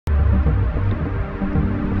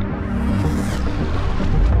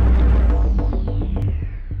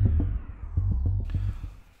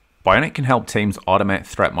Bionic can help teams automate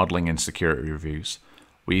threat modeling and security reviews.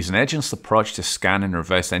 We use an agentless approach to scan and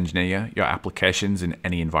reverse engineer your applications in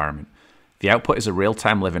any environment. The output is a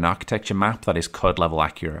real-time living architecture map that is code level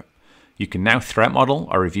accurate. You can now threat model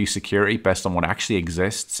or review security based on what actually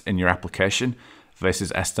exists in your application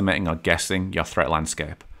versus estimating or guessing your threat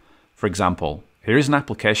landscape. For example, here is an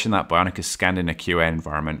application that Bionic has scanned in a QA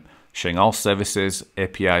environment, showing all services,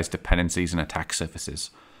 APIs, dependencies, and attack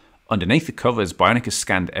surfaces. Underneath the covers, Bionic has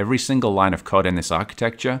scanned every single line of code in this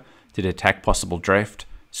architecture to detect possible drift,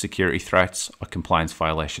 security threats, or compliance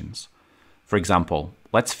violations. For example,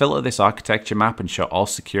 let's filter this architecture map and show all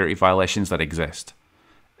security violations that exist.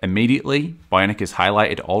 Immediately, Bionic has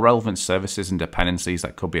highlighted all relevant services and dependencies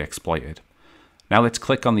that could be exploited. Now let's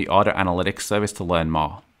click on the Audit Analytics service to learn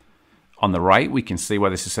more. On the right, we can see where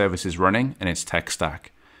this service is running and its tech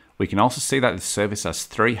stack. We can also see that the service has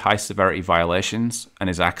 3 high severity violations and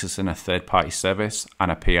is accessing a third-party service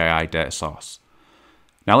and a PII data source.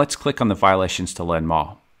 Now let's click on the violations to learn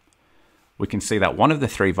more. We can see that one of the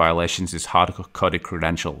 3 violations is hard-coded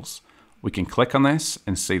credentials. We can click on this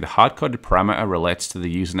and see the hard-coded parameter relates to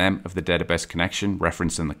the username of the database connection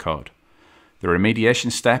referenced in the code. The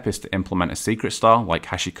remediation step is to implement a secret store like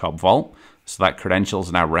HashiCorp Vault so that credentials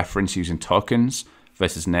are now referenced using tokens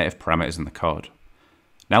versus native parameters in the code.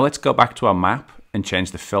 Now let's go back to our map and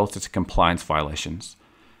change the filter to compliance violations.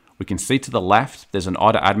 We can see to the left there's an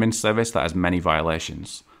audit admin service that has many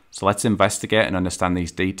violations. So let's investigate and understand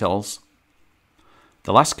these details.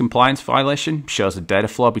 The last compliance violation shows a data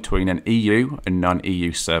flow between an EU and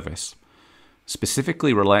non-EU service,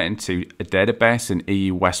 specifically relating to a database in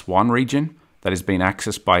EU West 1 region that is being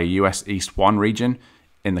accessed by a US East 1 region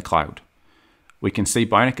in the cloud. We can see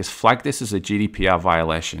Bionic has flagged this as a GDPR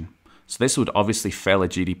violation. So this would obviously fail a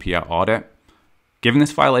GDPR audit. Given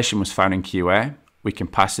this violation was found in QA, we can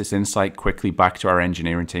pass this insight quickly back to our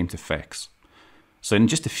engineering team to fix. So in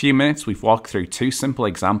just a few minutes, we've walked through 2 simple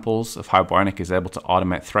examples of how Bionic is able to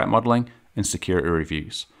automate threat modeling and security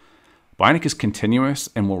reviews. Bionic is continuous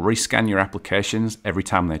and will rescan your applications every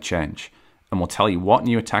time they change, and will tell you what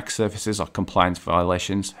new attack surfaces or compliance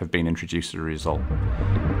violations have been introduced as a result.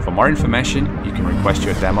 For more information, you can request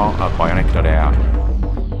your demo at bionic.ai.